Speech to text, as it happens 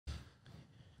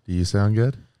Do you sound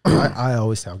good? I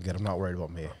always sound good. I'm not worried about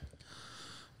me.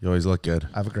 You always look good.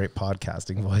 I have a great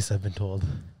podcasting voice, I've been told.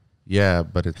 Yeah,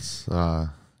 but it's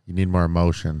you need more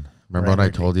emotion. Remember More when I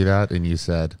energy. told you that and you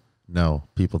said, no,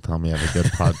 people tell me I have a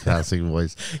good podcasting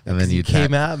voice. And then you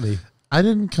came at me. I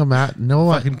didn't come at no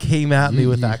one. Fucking came at me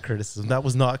with that criticism. That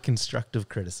was not constructive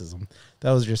criticism.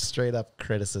 That was just straight up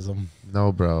criticism.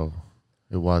 No, bro.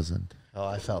 It wasn't. Oh,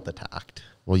 I felt attacked.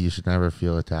 Well, you should never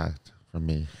feel attacked from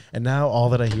me. And now all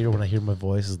that I hear when I hear my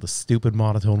voice is the stupid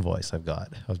monotone voice I've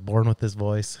got. I was born with this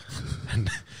voice. And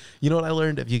you know what I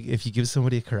learned? If you give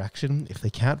somebody a correction, if they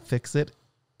can't fix it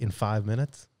in 5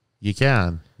 minutes. You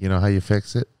can. You know how you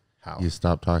fix it? How? You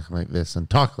stop talking like this and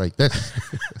talk like this.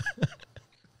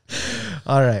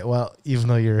 All right. Well, even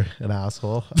though you're an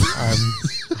asshole,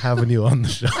 I'm having you on the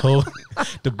show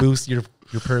to boost your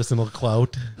personal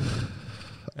clout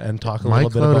and talk a My little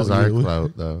bit clout about is our you.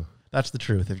 clout, though. That's the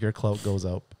truth. If your clout goes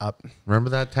up. Remember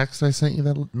that text I sent you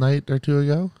that night or two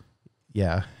ago?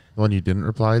 Yeah. The one you didn't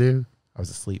reply to? I was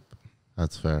asleep.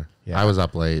 That's fair. Yeah. I was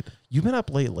up late. You've been up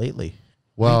late lately.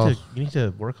 Well, you need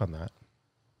to work on that.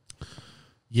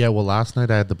 yeah, well, last night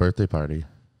I had the birthday party.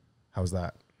 How was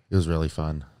that? It was really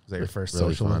fun. Was that your first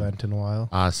Really social fun. event in a while?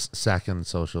 Second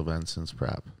social event since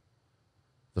prep.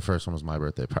 The first one was my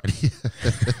birthday party.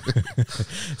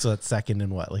 So that's second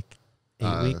in what, like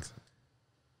 8 weeks?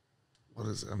 What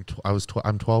is it?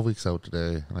 I'm 12 weeks out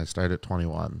today, and I started at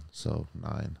 21, so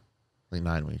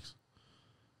 9 weeks.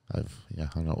 I've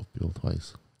hung out with people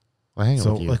twice. Well, I hang out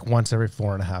So with you. like once every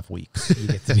 4.5 weeks, you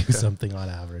get to do something on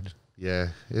average. Yeah,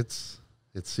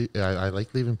 I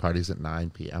like leaving parties at 9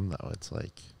 p.m. though. It's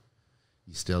like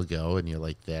you still go and you're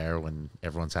like there when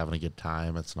everyone's having a good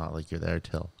time. It's not like you're there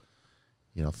till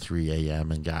 3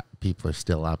 a.m. and people are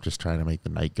still up just trying to make the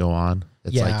night go on.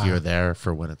 It's like you're there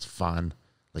for when it's fun,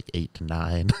 like 8 to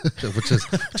 9, which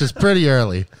is pretty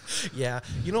early. Yeah.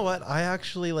 You know what? I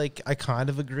actually I kind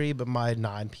of agree, but my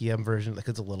 9 p.m. version,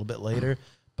 it's a little bit later,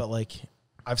 but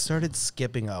I've started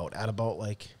skipping out at about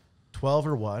 12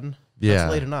 or 1. Yeah.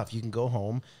 That's late enough. You can go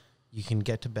home. You can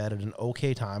get to bed at an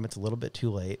okay time. It's a little bit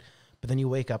too late, but then you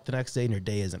wake up the next day and your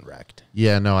day isn't wrecked.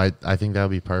 Yeah, no, I think that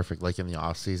would be perfect. Like in the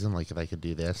off season, if I could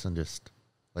do this and just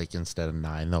instead of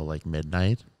 9 though,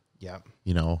 midnight, Yeah.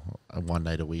 one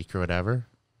night a week or whatever.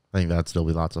 I think that'd still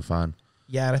be lots of fun.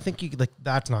 Yeah, and I think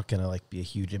that's not gonna be a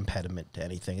huge impediment to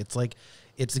anything.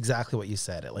 It's exactly what you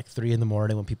said. At 3 a.m.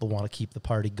 when people want to keep the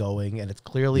party going and it's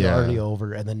clearly already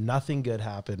over, and then nothing good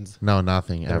happens. No,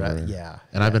 nothing ever.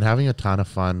 And I've been having a ton of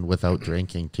fun without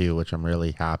drinking too, which I'm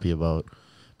really happy about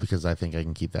because I think I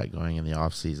can keep that going in the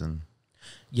off season.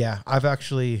 Yeah, I've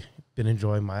actually been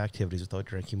enjoying my activities without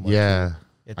drinking more. Yeah,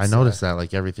 I noticed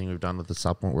that everything we've done with the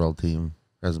Supplement World team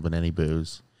hasn't been any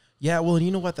booze. Yeah, well, and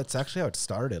you know what? That's actually how it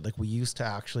started. We used to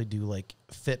actually do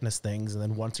fitness things, and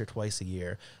then once or twice a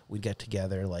year we'd get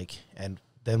together. And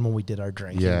then when we did our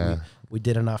drinking, we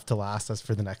did enough to last us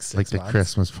for the next 6 months. Like the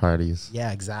Christmas parties.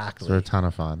 Yeah, exactly. They're a ton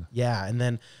of fun. Yeah, and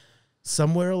then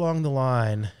somewhere along the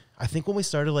line, I think when we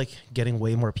started getting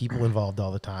way more people involved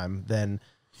all the time, then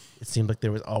it seemed like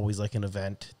there was always an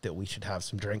event that we should have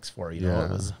some drinks for. It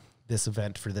was this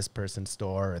event for this person's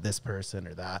store or this person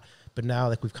or that. But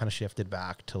now we've kind of shifted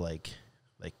back to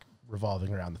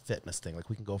revolving around the fitness thing.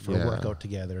 We can go for a workout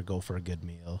together, go for a good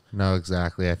meal. No,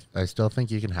 exactly. I still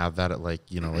think you can have that at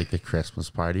the Christmas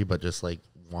party, but just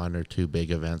 1 or 2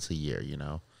 big events a year,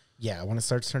 Yeah, when it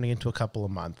starts turning into a couple a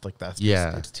month, that's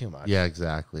it's too much. Yeah,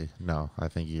 exactly. No, I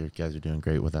think you guys are doing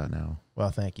great with that now.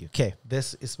 Well, thank you. Okay,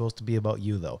 this is supposed to be about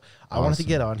you, though. I wanted to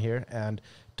get on here and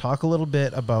talk a little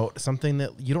bit about something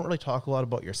that you don't really talk a lot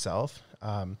about yourself,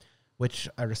 which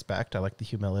I respect. I like the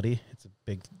humility. It's a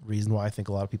big reason why I think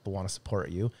a lot of people want to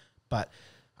support you. But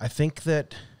I think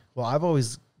that, I've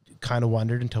always kind of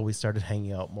wondered until we started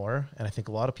hanging out more, and I think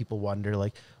a lot of people wonder,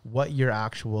 what your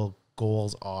actual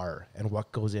goals are and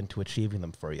what goes into achieving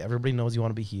them for you. Everybody knows you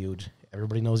want to be huge.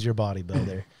 Everybody knows you're a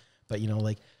bodybuilder. But,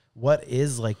 what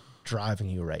is, driving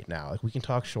you right now? We can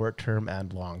talk short term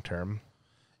and long term.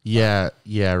 Yeah,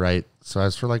 right. So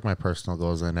as for my personal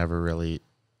goals, I never really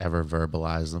ever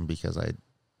verbalize them because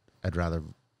I'd rather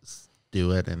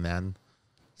do it and then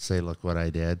say, look what I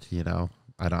did.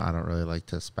 I don't really like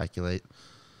to speculate.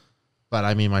 But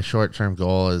I mean, my short term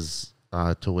goal is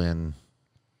to win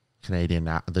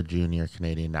the junior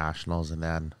Canadian nationals, and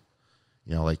then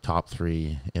top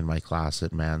 3 in my class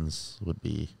at men's would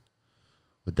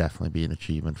definitely be an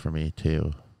achievement for me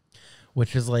too.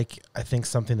 Which is I think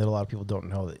something that a lot of people don't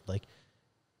know, that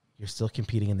you're still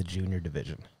competing in the junior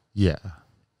division. Yeah.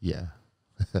 Yeah.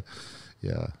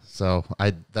 So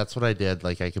that's what I did.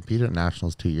 I competed at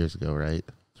nationals 2 years ago, right?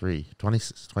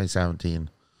 2017.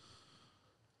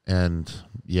 And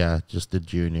yeah, just did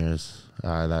juniors.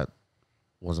 That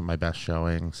wasn't my best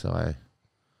showing, so I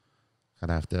kind of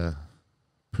have to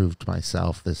prove to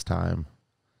myself this time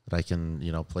that I can,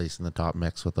 place in the top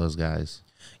mix with those guys.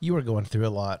 You were going through a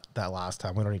lot that last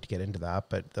time. We don't need to get into that,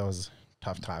 but that was a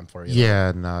tough time for you.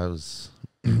 Yeah, no, it was,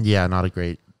 not a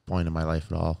great point in my life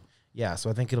at all. Yeah, so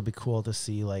I think it'll be cool to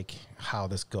see like how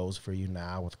this goes for you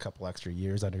now with a couple extra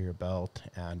years under your belt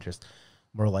and just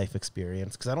more life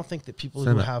experience. Because I don't think that people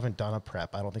who haven't done a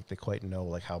prep, I don't think they quite know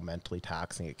like how mentally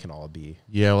taxing it can all be.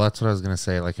 Yeah, well, that's what I was going to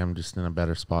say. Like, I'm just in a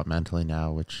better spot mentally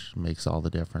now, which makes all the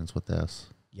difference with this.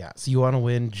 Yeah, so you want to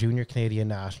win Junior Canadian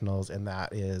Nationals, and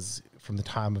that is from the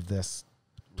time of this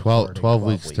 12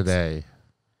 weeks today.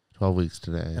 12 weeks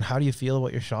today. And how do you feel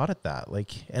about your shot at that? Like,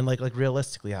 and like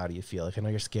realistically, how do you feel? Like, I know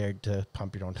you're scared to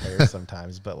pump your own tires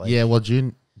sometimes, but like, yeah, well,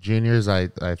 juniors, I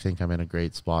think I'm in a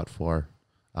great spot for.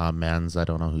 Men's, I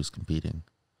don't know who's competing.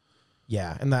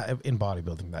 Yeah, and that in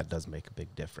bodybuilding, that does make a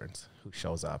big difference. Who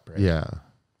shows up, right? Yeah.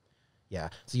 Yeah.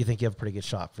 So you think you have a pretty good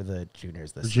shot for the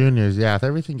juniors this year? Juniors, yeah. If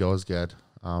everything goes good.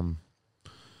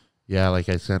 Yeah, like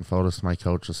I sent photos to my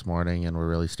coach this morning, and we're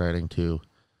really starting to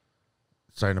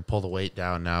pull the weight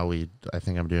down now. I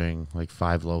think I'm doing like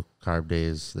 5 low carb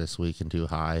days this week and 2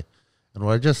 high. And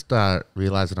what I just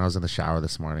realized when I was in the shower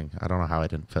this morning, I don't know how I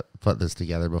didn't put this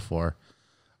together before,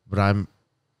 but I'm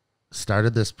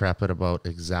started this prep at about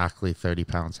exactly 30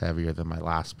 pounds heavier than my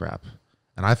last prep.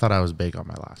 And I thought I was big on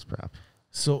my last prep.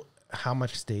 So how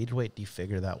much stage weight do you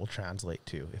figure that will translate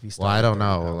to? If you start I don't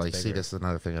know. Like, see, this is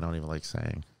another thing I don't even like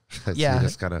saying. Yeah. You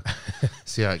just gotta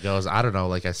see how it goes. I don't know.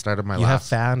 Like, I started my You have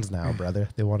fans now, brother.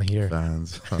 They want to hear.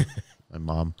 Fans. My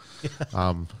mom.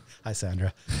 Hi,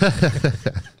 Sandra.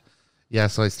 Yeah,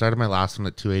 so I started my last one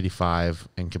at 285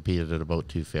 and competed at about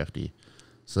 250.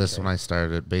 So this one I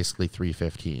started at basically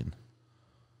 315.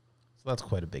 So that's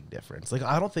quite a big difference. Like,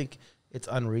 I don't think it's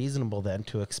unreasonable then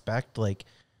to expect like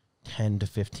 10 to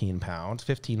 15 pounds.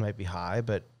 15 might be high,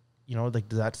 but like,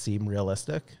 does that seem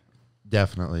realistic?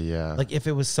 Definitely, yeah. Like, if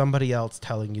it was somebody else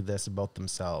telling you this about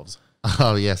themselves.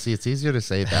 Oh, yeah. See, it's easier to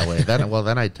say it that way.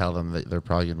 Then I'd tell them that they're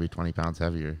probably going to be 20 pounds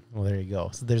heavier. Well, there you go.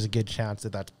 So there's a good chance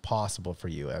that that's possible for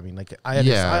you. I mean, like, I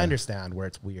understand where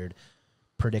it's weird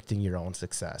predicting your own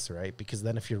success, right? Because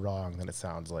then if you're wrong, then it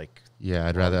sounds like... Yeah,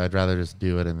 I'd rather just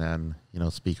do it and then,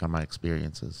 speak on my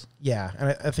experiences. Yeah,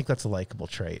 and I think that's a likable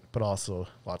trait, but also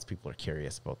lots of people are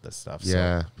curious about this stuff.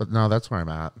 Yeah, but no, that's where I'm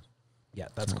at. Yeah,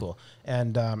 that's cool.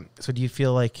 And so do you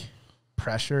feel like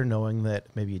pressure knowing that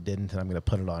maybe you didn't, and I'm going to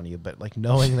put it on you, but like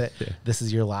knowing that this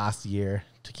is your last year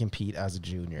to compete as a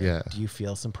junior, do you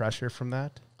feel some pressure from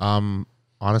that?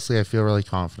 Honestly, I feel really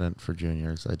confident for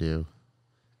juniors. I do.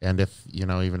 And if,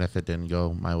 even if it didn't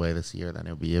go my way this year, then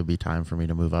it'll be time for me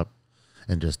to move up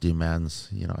and just do men's.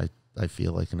 I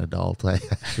feel like an adult. I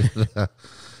should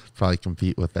probably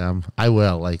compete with them. I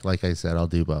will. Like I said, I'll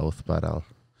do both, but I'll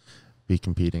be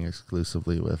competing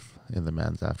exclusively in the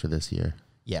men's after this year.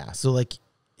 Yeah. So like,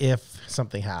 if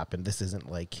something happened, this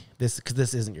isn't like this, because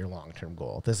this isn't your long-term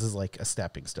goal. This is like a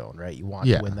stepping stone, right? You want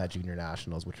to win that junior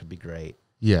nationals, which would be great.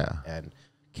 Yeah. And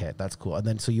okay, that's cool. And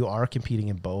then, so you are competing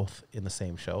in both in the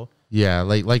same show? Yeah.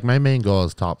 Like my main goal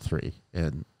is top 3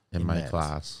 in my men's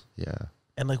class. Yeah.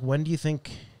 And like, when do you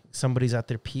think somebody's at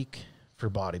their peak for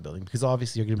bodybuilding? Because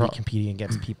obviously you're going to be competing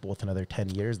against people with another 10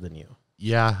 years than you.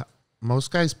 Yeah.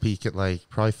 Most guys peak at like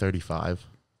probably 35.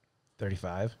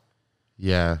 35?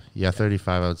 Yeah.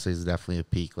 35 I would say is definitely a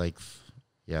peak. Like,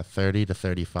 30 to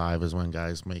 35 is when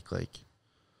guys make like,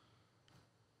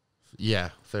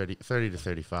 30 to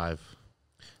 35.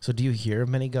 So do you hear of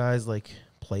many guys like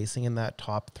placing in that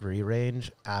top 3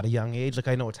 range at a young age? Like,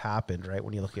 I know it's happened, right?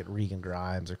 When you look at Regan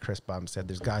Grimes or Chris Bumstead,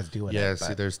 there's guys doing it. Yeah,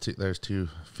 see, there's two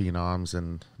phenoms,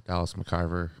 and Dallas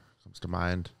McCarver comes to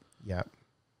mind. Yeah.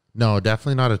 No,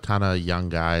 definitely not a ton of young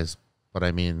guys, but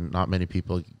I mean, not many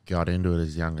people got into it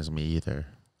as young as me either.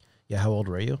 Yeah, how old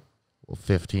were you? Well,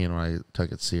 15 when I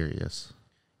took it serious.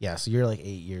 Yeah, so you're like 8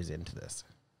 years into this.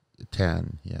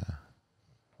 10, yeah.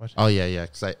 What? Oh, yeah,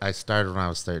 because I started when I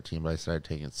was 13, but I started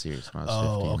taking it serious when I was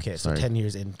 15. Oh, okay, so 10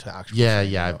 years into actual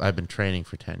training. I've been training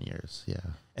for 10 years, yeah.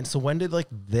 And so when did like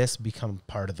this become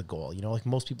part of the goal? Like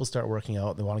most people start working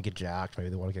out, they want to get jacked,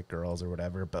 maybe they want to get girls or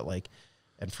whatever, but like,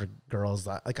 and for girls,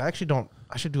 like I should do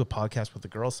a podcast with the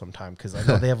girls sometime, because I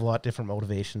know they have a lot different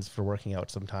motivations for working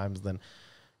out sometimes than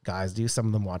guys do. Some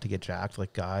of them want to get jacked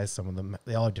like guys, some of them,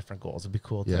 they all have different goals. It'd be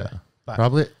cool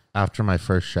probably after my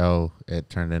first show,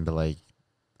 it turned into like,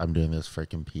 I'm doing this for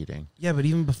competing. Yeah, but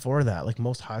even before that, like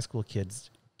most high school kids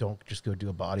don't just go do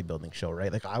a bodybuilding show,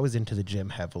 right? Like I was into the gym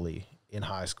heavily in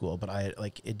high school, but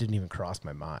it didn't even cross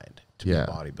my mind to be a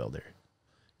bodybuilder.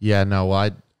 Yeah, no,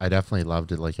 well, I definitely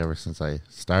loved it. Like ever since I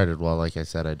started. Well, like I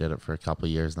said, I did it for a couple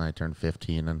of years, and I turned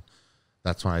 15, and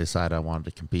that's when I decided I wanted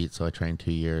to compete. So I trained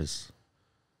 2 years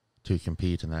to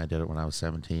compete, and then I did it when I was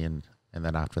 17. And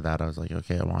then after that, I was like,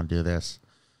 okay, I want to do this.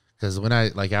 Because when I,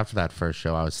 like, after that first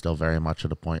show, I was still very much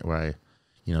at a point where I,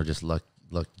 just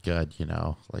looked good,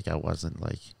 like I wasn't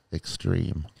like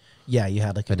extreme. Yeah, you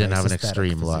had like I didn't nice have an aesthetic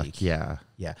extreme physique. look. Yeah.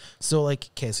 Yeah. So like,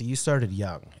 okay, so you started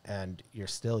young and you're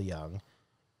still young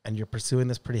and you're pursuing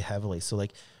this pretty heavily. So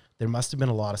like there must have been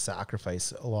a lot of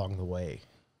sacrifice along the way.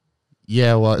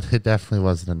 Yeah, well, it definitely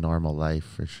wasn't a normal life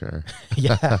for sure.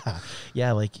 Yeah.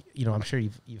 Yeah, like, I'm sure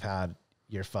you've had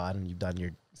your fun and you've done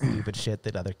your stupid shit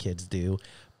that other kids do,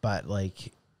 but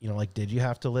like, like did you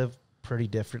have to live pretty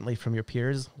differently from your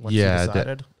peers once you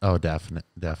decided?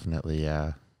 Definitely,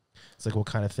 yeah. It's like what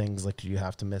kind of things like did you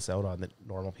have to miss out on that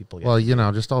normal people get?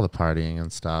 Well, just all the partying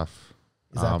and stuff.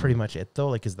 Is that pretty much it though?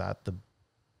 Like is that the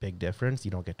big difference?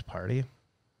 You don't get to party?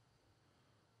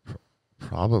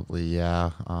 Probably,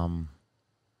 yeah.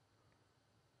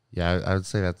 Yeah, I would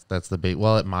say that's the big.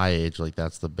 Well, at my age, like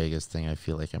that's the biggest thing I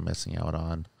feel like I'm missing out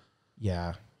on.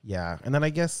 Yeah, yeah. And then I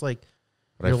guess like,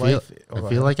 but I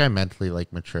feel like I mentally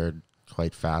like matured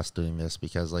quite fast doing this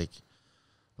because like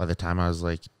by the time I was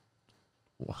like,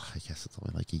 well, I guess it's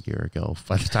only like a year ago.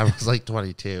 By the time I was like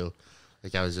 22,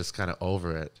 like I was just kind of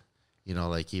over it.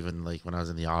 Like even like when I was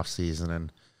in the off season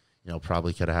and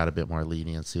probably could have had a bit more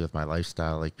leniency with my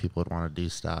lifestyle. Like people would want to do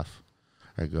stuff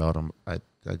or go out.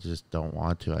 I just don't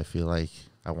want to. I feel like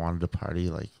I wanted to party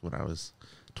like when I was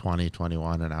 20,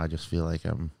 21, and now I just feel like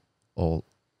I'm old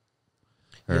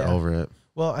or over it.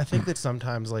 Well, I think that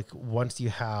sometimes like once you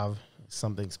have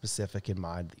something specific in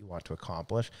mind that you want to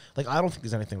accomplish, like I don't think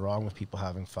there's anything wrong with people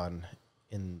having fun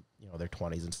in their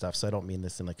 20s and stuff. So I don't mean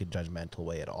this in like a judgmental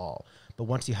way at all. But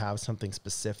once you have something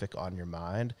specific on your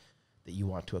mind that you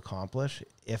want to accomplish,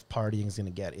 if partying is going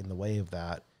to get in the way of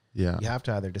that, you have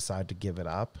to either decide to give it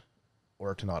up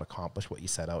or to not accomplish what you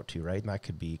set out to, right? And that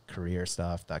could be career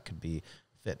stuff, that could be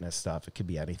fitness stuff, it could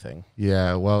be anything.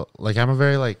 Yeah, well, like I'm a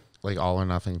very like all or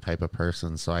nothing type of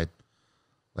person, so I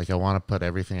want to put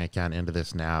everything I can into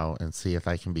this now and see if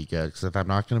I can be good. Because if I'm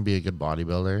not going to be a good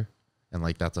bodybuilder, and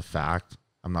like that's a fact,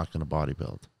 I'm not going to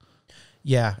bodybuild.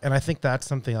 Yeah, and I think that's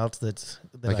something else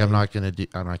I'm not going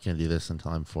to do this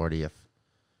until I'm 40 if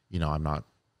I'm not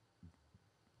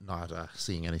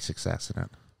seeing any success in it.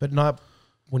 But not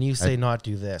when you say not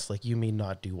do this, like you mean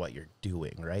not do what you're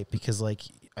doing, right? Because like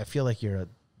I feel like you're a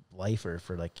lifer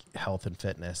for like health and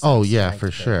fitness. Oh yeah,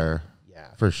 for sure.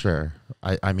 Yeah, for sure.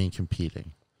 I mean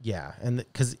competing. Yeah, and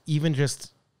because even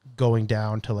just going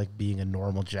down to like being a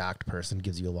normal jacked person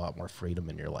gives you a lot more freedom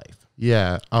in your life.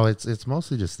 Yeah. Oh, it's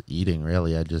mostly just eating.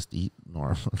 Really, I just eat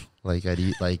normal. Like I'd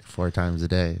eat like 4 times a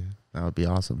day. That would be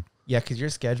awesome. Yeah, because your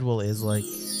schedule is like.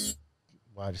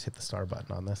 Wow, I just hit the star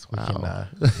button on this. We can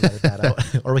edit that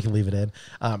out, or we can leave it in.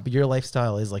 But your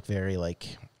lifestyle is like very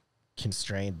like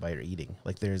constrained by your eating.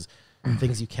 Like there's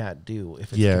things you can't do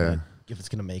if it's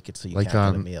gonna make it so you can't get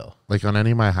a meal. Like on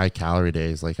any of my high calorie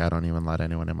days, like I don't even let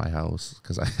anyone in my house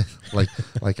because I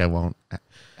like I won't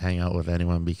hang out with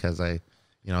anyone because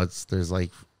there's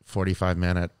like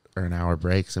 45-minute or an hour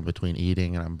breaks in between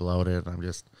eating and I'm bloated and I'm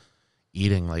just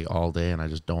eating like all day and I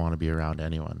just don't want to be around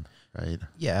anyone. Right.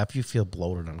 Yeah, if you feel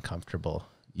bloated and uncomfortable.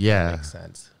 Yeah. That makes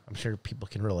sense. I'm sure people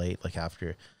can relate. Like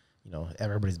after,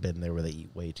 everybody's been there where they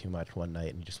eat way too much one night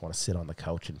and you just want to sit on the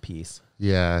couch in peace.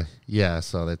 Yeah. Yeah.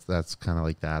 So that's kind of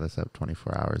like that, except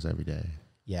 24 hours every day.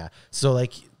 Yeah. So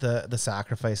like the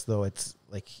sacrifice though, it's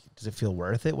like, does it feel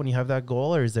worth it when you have that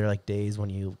goal, or is there like days when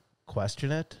you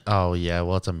question it? Oh yeah.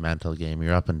 Well, it's a mental game.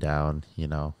 You're up and down,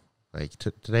 like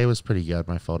today was pretty good.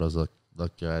 My photos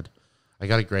look good. I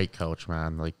got a great coach,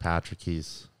 man. Like Patrick,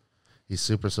 he's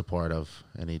super supportive,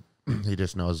 and he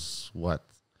just knows what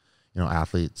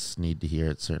athletes need to hear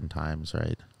at certain times,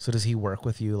 right? So does he work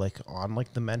with you like on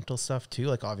like the mental stuff too?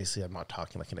 Like obviously, I'm not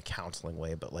talking like in a counseling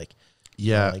way, but like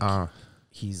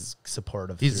he's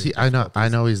supportive. I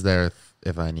know he's there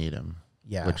if I need him.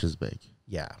 Yeah, which is big.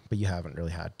 Yeah, but you haven't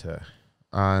really had to.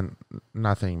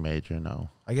 Nothing major, no.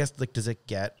 I guess like does it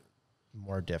get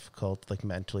more difficult like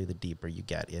mentally the deeper you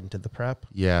get into the prep?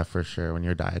 Yeah, for sure. When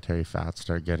your dietary fats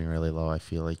start getting really low, I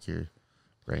feel like your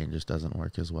brain just doesn't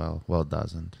work as well. Well, it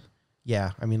doesn't.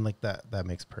 Yeah, I mean like that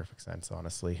makes perfect sense,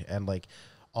 honestly. And like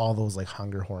all those like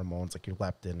hunger hormones, like your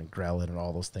leptin and ghrelin and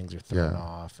all those things are thrown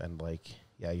off, and like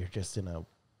you're just in a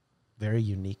very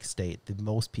unique state that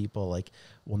most people like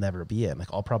will never be in. Like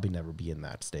I'll probably never be in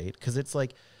that state because it's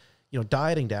like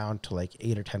dieting down to like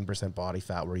 8 or 10% body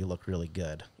fat where you look really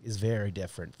good is very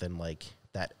different than like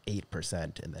that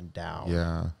 8% and then down.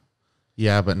 Yeah.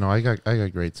 Yeah, but no, I got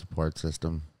great support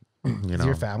system. You Is know,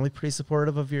 your family pretty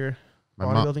supportive of your my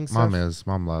bodybuilding stuff?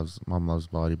 mom loves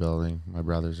bodybuilding. My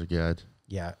brothers are good.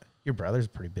 Yeah, your brother's a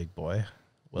pretty big boy.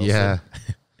 Wilson. Yeah,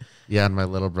 yeah, and my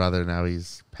little brother now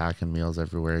he's packing meals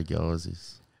everywhere he goes.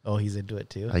 He's into it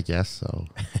too. I guess so.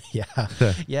 Yeah,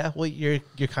 yeah. Well, you're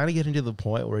kind of getting to the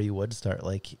point where you would start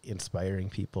like inspiring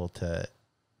people to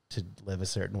live a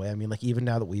certain way. I mean, like even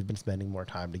now that we've been spending more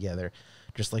time together,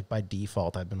 just like by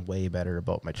default, I've been way better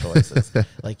about my choices.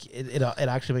 Like it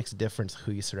actually makes a difference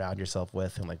who you surround yourself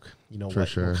with, and like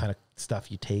what kind of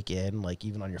stuff you take in. Like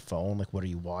even on your phone, like what are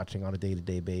you watching on a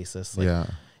day-to-day basis? Like, yeah.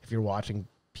 If you're watching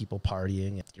people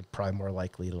partying, you're probably more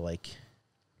likely to like.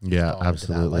 Yeah,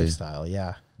 absolutely. That lifestyle,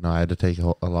 yeah. No, I had to take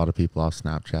a lot of people off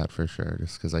Snapchat for sure,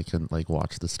 just because I couldn't like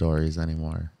watch the stories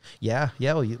anymore. Yeah.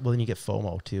 Well, then you get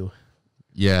FOMO too.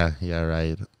 Yeah,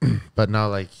 right. But no,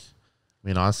 like, I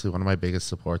mean, honestly, one of my biggest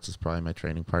supports is probably my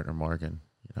training partner, Morgan.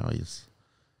 You know, I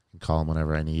can call him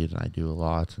whenever I need, and I do a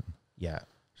lot. And yeah.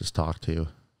 Just talk to.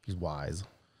 He's wise.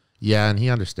 Yeah, and he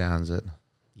understands it.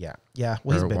 Yeah.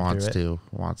 Well, he's been wants through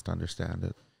it. wants to understand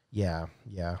it. Yeah.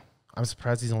 I'm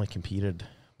surprised he's only competed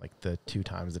like the 2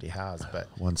 times that he has, but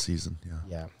one season.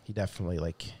 Yeah, he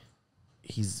definitely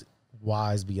he's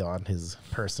wise beyond his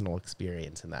personal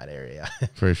experience in that area.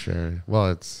 For sure. Well,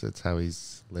 it's how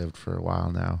he's lived for a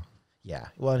while now. Yeah.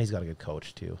 Well, and he's got a good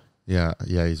coach too. Yeah,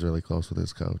 he's really close with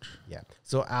his coach. Yeah.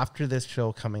 So after this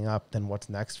show coming up, then what's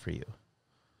next for you?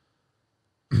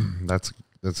 That's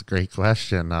a great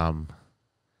question.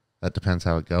 That depends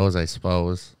how it goes, I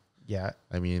suppose. Yeah.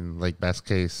 I mean, like best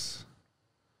case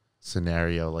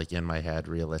scenario, like in my head,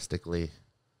 realistically,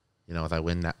 if I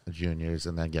win that juniors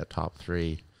and then get top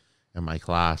 3 in my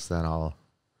class, then I'll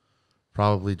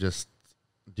probably just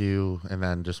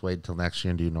wait till next year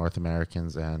and do North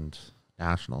Americans and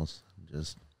nationals.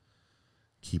 Just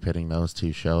keep hitting those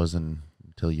 2 shows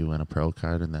until you win a pro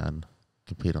card and then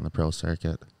compete on the pro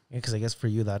circuit. Yeah, because I guess for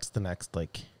you, that's the next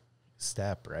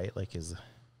step, right? Is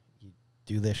you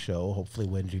do this show, hopefully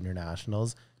win junior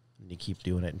nationals, and you keep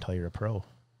doing it until you're a pro.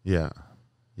 Yeah.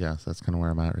 Yes, that's kind of where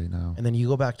I'm at right now. And then you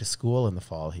go back to school in the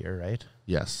fall here, right?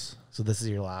 Yes. So this is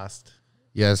your last?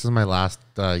 Yeah, this is my last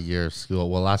year of school.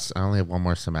 Well, I only have one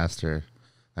more semester.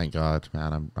 Thank God,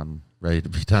 man. I'm ready to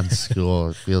be done school.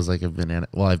 It feels like I've been in it.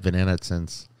 Well, I've been in it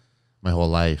since my whole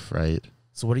life, right?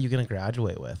 So what are you going to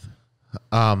graduate with?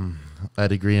 A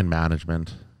degree in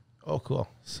management. Oh, cool.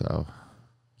 So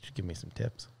you should give me some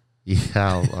tips.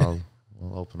 Yeah,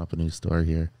 we'll open up a new store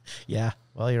here. Yeah.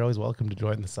 Well, you're always welcome to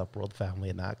join the Supworld family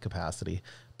in that capacity.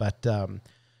 But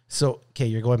okay,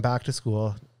 you're going back to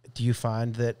school. Do you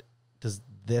find that does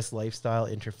this lifestyle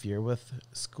interfere with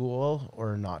school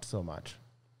or not so much?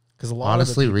 Because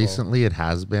honestly, recently it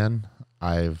has been.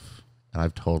 I've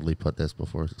totally put this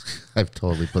before. I've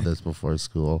totally put this before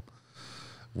school,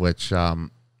 which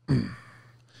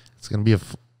it's gonna be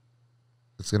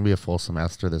a full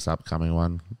semester this upcoming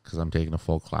one because I'm taking a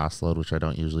full class load, which I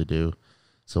don't usually do.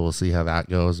 So we'll see how that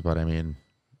goes. But I mean,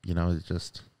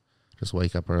 just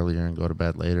wake up earlier and go to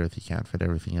bed later if you can't fit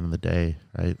everything in the day,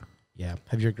 right? Yeah.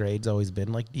 Have your grades always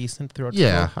been decent throughout?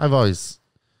 Yeah, school?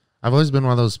 I've always been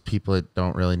one of those people that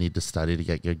don't really need to study to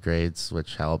get good grades,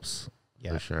 which helps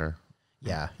for sure.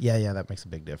 Yeah. That makes a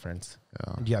big difference.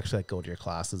 Yeah. Do you actually go to your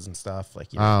classes and stuff?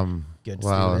 Good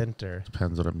student or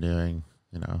depends what I'm doing.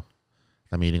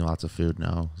 I'm eating lots of food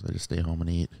now, so I just stay home and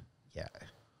eat. Yeah.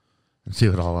 And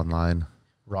do it all online.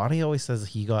 Ronnie always says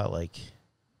he got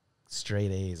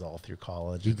straight A's all through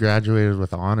college. He graduated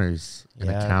with honors in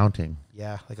accounting.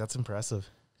 Yeah, that's impressive.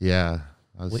 Yeah.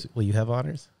 Will you have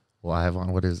honors? Well, I have on.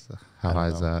 How high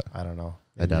is that? I don't know.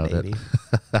 Maybe I doubt it.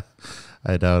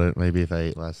 I doubt it. Maybe if I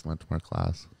ate less and went to more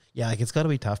class. Yeah, it's got to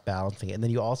be tough balancing it. And then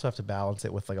you also have to balance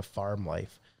it with a farm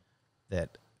life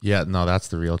that... Yeah, no, that's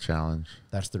the real challenge.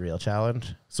 That's the real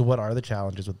challenge. So what are the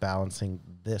challenges with balancing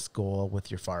this goal with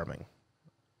your farming?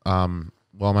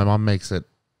 Well, my mom makes it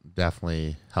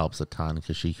definitely helps a ton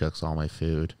because she cooks all my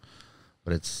food.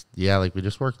 But it's, we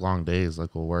just work long days.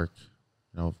 We'll work,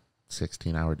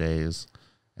 16-hour days.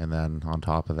 And then on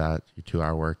top of that, your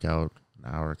 2-hour workout,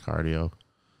 an hour of cardio.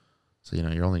 So,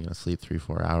 you're only going to sleep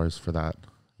 3-4 hours for that,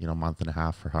 month and a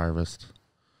half for harvest.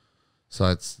 So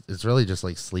it's really just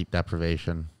sleep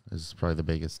deprivation is probably the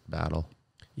biggest battle.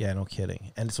 Yeah, no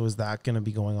kidding. And so is that going to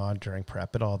be going on during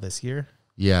prep at all this year?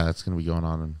 Yeah, it's going to be going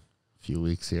on in a few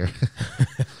weeks here.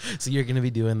 So you're going to be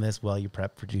doing this while you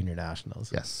prep for junior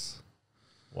nationals? Yes.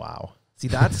 Wow. See,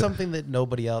 that's something that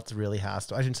nobody else really has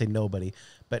to. I shouldn't say nobody,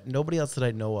 but nobody else that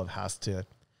I know of has to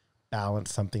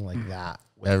balance something like that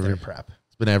with their prep.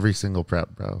 It's been every single prep,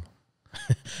 bro.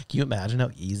 Can you imagine how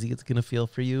easy it's going to feel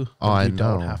for you Oh, when I you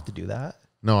don't know. have to do that?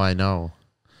 No, I know.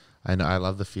 I know. I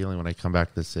love the feeling when I come back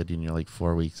to the city and you're like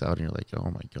 4 weeks out and you're like,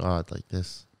 oh my God, like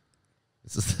this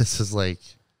is like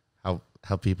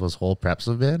how people's whole preps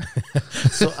have been.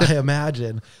 So I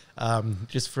imagine,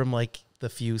 just from like the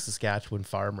few Saskatchewan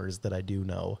farmers that I do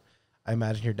know, I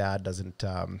imagine your dad doesn't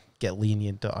get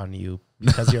lenient on you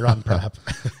because you're on prep.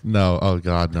 No. Oh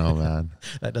God, no, man.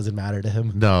 That doesn't matter to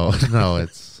him. No,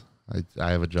 it's,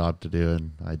 I have a job to do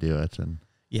and I do it, and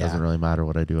it doesn't really matter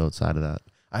what I do outside of that.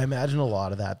 I imagine a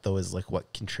lot of that though is like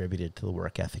what contributed to the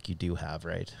work ethic you do have,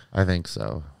 right? I think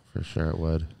so. For sure it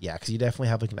would. Yeah, because you definitely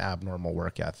have like an abnormal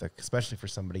work ethic, especially for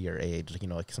somebody your age. Like, you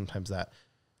know, like sometimes that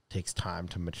takes time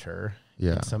to mature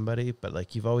in somebody, but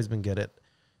like you've always been good at,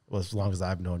 well, as long as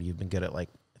I've known you, you've been good at like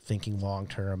thinking long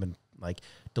term, and like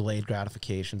delayed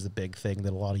gratification is a big thing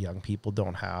that a lot of young people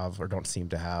don't have or don't seem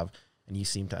to have. And you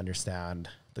seem to understand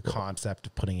the concept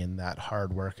of putting in that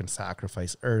hard work and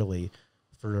sacrifice early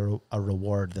for a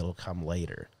reward that'll come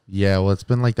later. Yeah, well, it's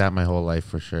been like that my whole life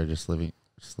for sure. Just living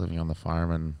on the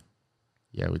farm, and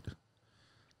we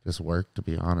just work, to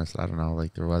be honest. I don't know.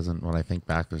 Like there wasn't, when I think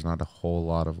back, there's not a whole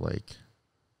lot of like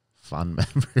fun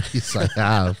memories I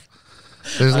have.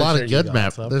 There's a lot of good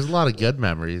there's a lot of good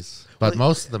memories, but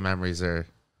most of the memories are,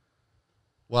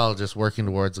 well, just working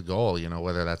towards a goal, you know,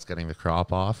 whether that's getting the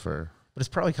crop off or. But it's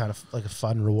probably kind of like a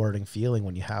fun, rewarding feeling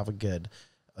when you have a good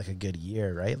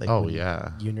year, right? Like, oh when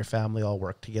yeah, you and your family all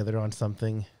work together on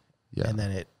something, and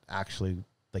then it actually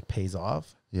like pays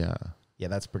off. Yeah,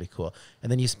 that's pretty cool.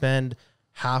 And then you spend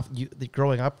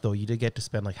growing up though, you did get to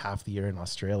spend like half the year in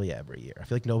Australia every year. I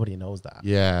feel like nobody knows that.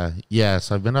 Yeah.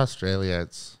 So I've been to Australia.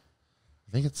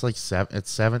 I think it's like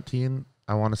 17.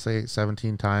 I want to say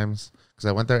 17 times, because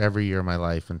I went there every year of my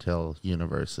life until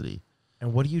university.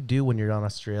 And what do you do when you're in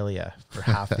Australia for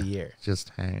half the year? Just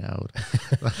hang out.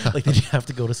 Like, did you have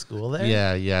to go to school there?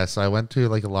 Yeah. So I went to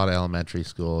like a lot of elementary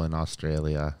school in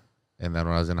Australia. And then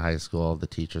when I was in high school, the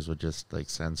teachers would just like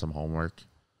send some homework.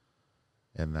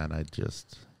 And then I'd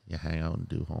just hang out and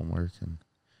do homework.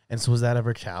 And so was that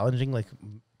ever challenging, like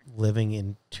living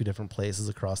in two different places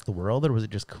across the world, or was it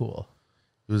just cool?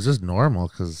 It was just normal,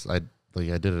 because I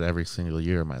did it every single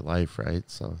year of my life, right?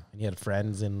 So. And you had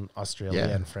friends in Australia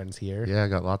and friends here? Yeah, I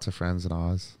got lots of friends in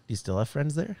Oz. Do you still have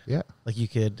friends there? Yeah. Like you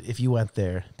could, if you went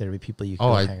there, there'd be people you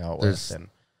could hang out with. And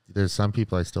there's some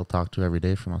people I still talk to every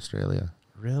day from Australia.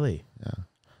 Really? Yeah.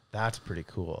 That's pretty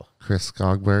cool. Chris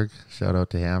Skogberg, shout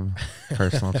out to him,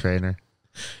 personal trainer.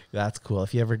 That's cool.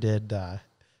 If you ever did, if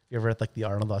you ever at like the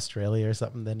Arnold Australia or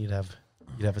something, then you'd have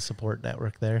a support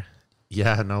network there.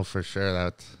 Yeah, no, for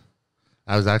sure.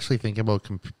 I was actually thinking about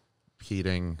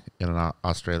competing in an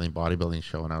Australian bodybuilding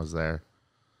show when I was there,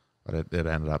 but it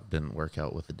didn't work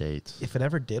out with the dates. If it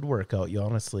ever did work out, you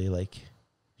honestly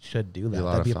should do that.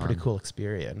 That'd be a pretty cool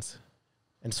experience.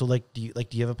 And so do you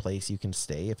have a place you can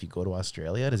stay if you go to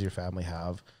Australia? Does your family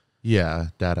have? Yeah,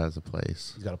 Dad has a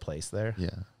place. He's got a place there? Yeah.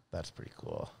 That's pretty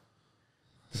cool.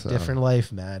 So. Different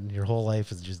life, man. Your whole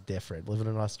life is just different. Living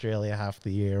in Australia half the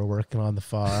year, working on the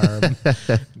farm,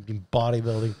 being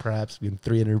bodybuilding preps, being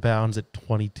 300 pounds at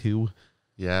 22.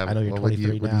 Yeah, I know you're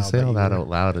 23 now. When you say all that out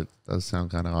loud, it does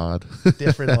sound kind of odd.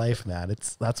 Different life, man.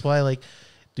 That's why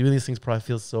doing these things probably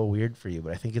feels so weird for you,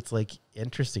 but I think it's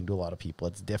interesting to a lot of people.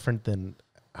 It's different than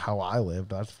how I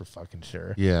lived, that's for fucking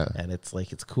sure. Yeah. And it's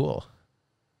cool.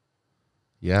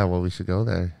 Yeah, well, we should go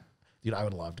there. Dude, I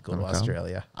would love to go to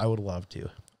Australia. I would love to.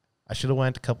 I should have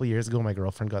went a couple years ago. My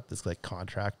girlfriend got this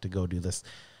contract to go do this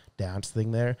dance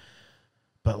thing there.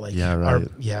 But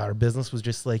our business was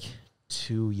just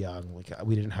too young.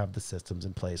 We didn't have the systems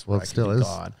in place where I could be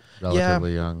gone.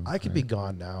 Relatively young. I could be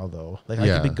gone now though. I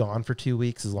could be gone for 2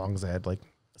 weeks as long as I had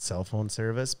cell phone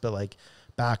service. But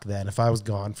back then, if I was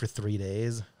gone for 3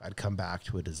 days, I'd come back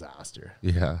to a disaster.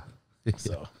 Yeah.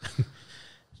 So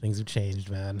things have changed,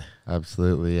 man.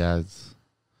 Absolutely. Yeah.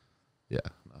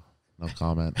 No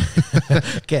comment.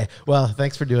 Okay. Well,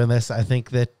 thanks for doing this. I think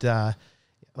that,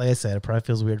 like I said, it probably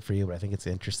feels weird for you, but I think it's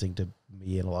interesting to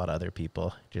me and a lot of other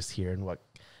people just hearing what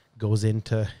goes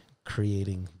into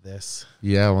creating this.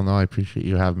 Yeah. Well, no, I appreciate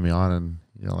you having me on, and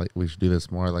we should do this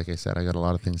more. Like I said, I got a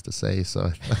lot of things to say,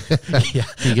 so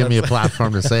you give me a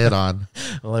platform to say it on.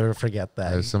 I'll never forget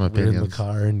that. There's some opinions. We're in the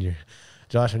car and you're,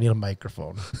 Josh, I need a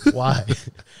microphone. Why?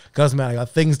 Because, man, I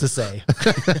got things to say.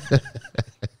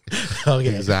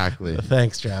 Okay. Exactly.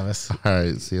 Thanks, Travis. All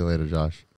right. See you later, Josh.